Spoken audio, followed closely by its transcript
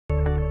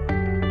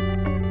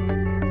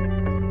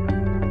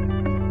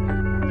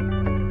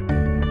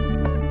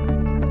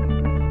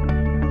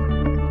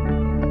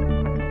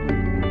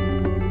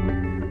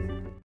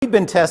we've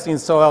been testing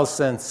soils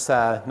since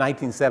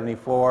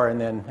 1974,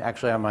 and then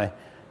actually on my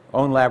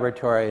own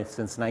laboratory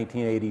since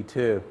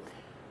 1982.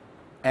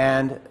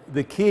 And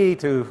the key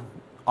to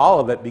all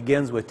of it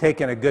begins with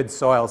taking a good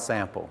soil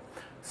sample.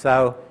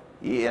 So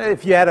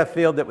if you had a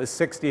field that was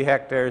 60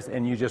 hectares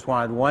and you just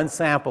wanted one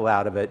sample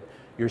out of it,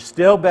 you're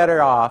still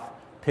better off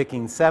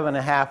picking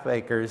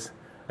 7.5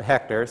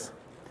 hectares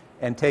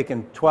and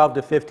taking 12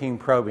 to 15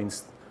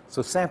 probings,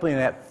 so sampling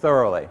that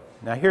thoroughly.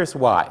 Now here's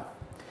why.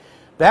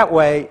 That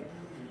way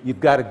you've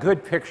got a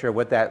good picture of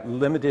what that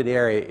limited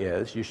area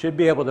is. You should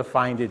be able to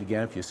find it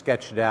again if you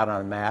sketch it out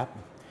on a map.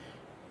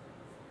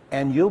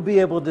 And you'll be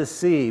able to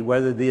see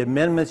whether the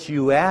amendments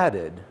you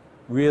added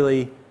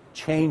really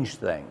changed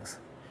things.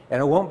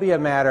 And it won't be a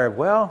matter of,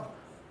 well,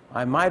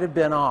 I might have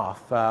been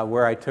off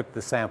where I took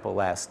the sample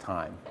last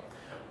time.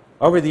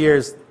 Over the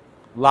years,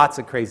 lots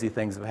of crazy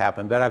things have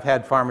happened, but I've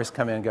had farmers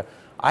come in and go,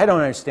 I don't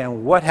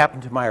understand what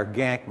happened to my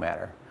organic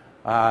matter,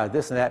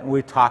 this and that, and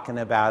we're talking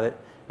about it.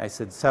 I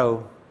said,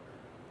 so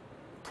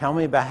tell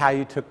me about how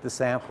you took the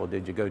sample.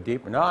 Did you go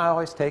deeper? No, I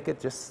always take it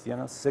just,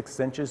 6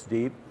 inches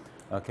deep.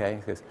 Okay,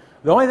 because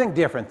the only thing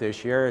different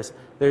this year is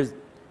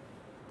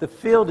the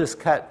field is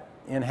cut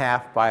in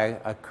half by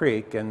a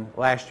creek, and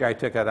last year I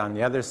took it on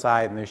the other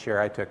side, and this year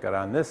I took it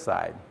on this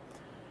side.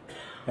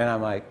 And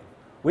I'm like,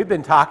 we've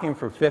been talking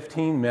for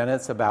 15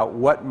 minutes about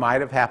what might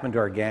have happened to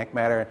organic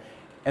matter,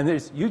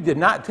 and you did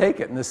not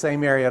take it in the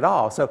same area at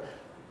all. So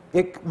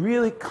it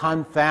really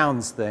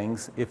confounds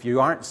things if you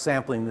aren't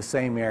sampling the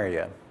same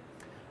area.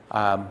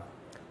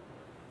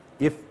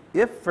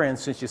 If, for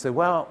instance, you say,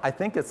 well, I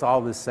think it's all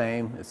the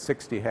same, it's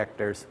 60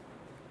 hectares.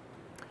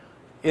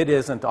 It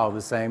isn't all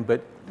the same,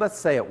 but let's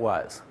say it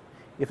was.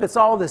 If it's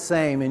all the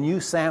same and you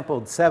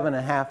sampled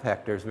 7.5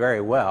 hectares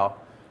very well,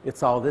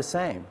 it's all the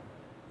same.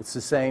 It's the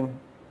same,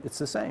 it's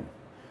the same.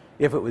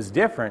 If it was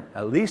different,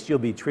 at least you'll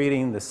be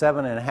treating the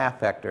 7.5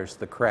 hectares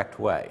the correct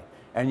way,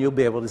 and you'll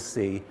be able to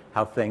see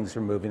how things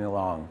are moving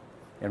along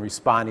and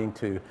responding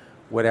to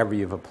whatever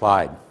you've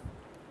applied.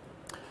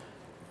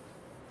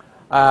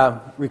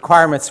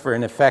 Requirements for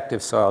an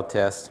effective soil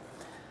test.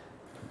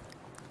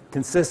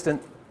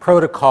 Consistent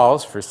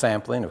protocols for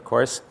sampling, of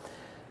course.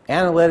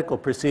 Analytical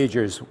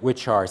procedures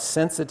which are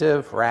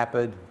sensitive,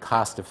 rapid,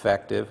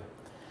 cost-effective.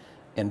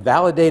 And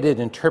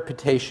validated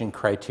interpretation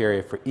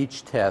criteria for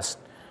each test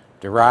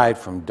derived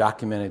from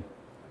documented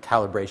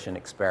calibration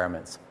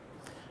experiments.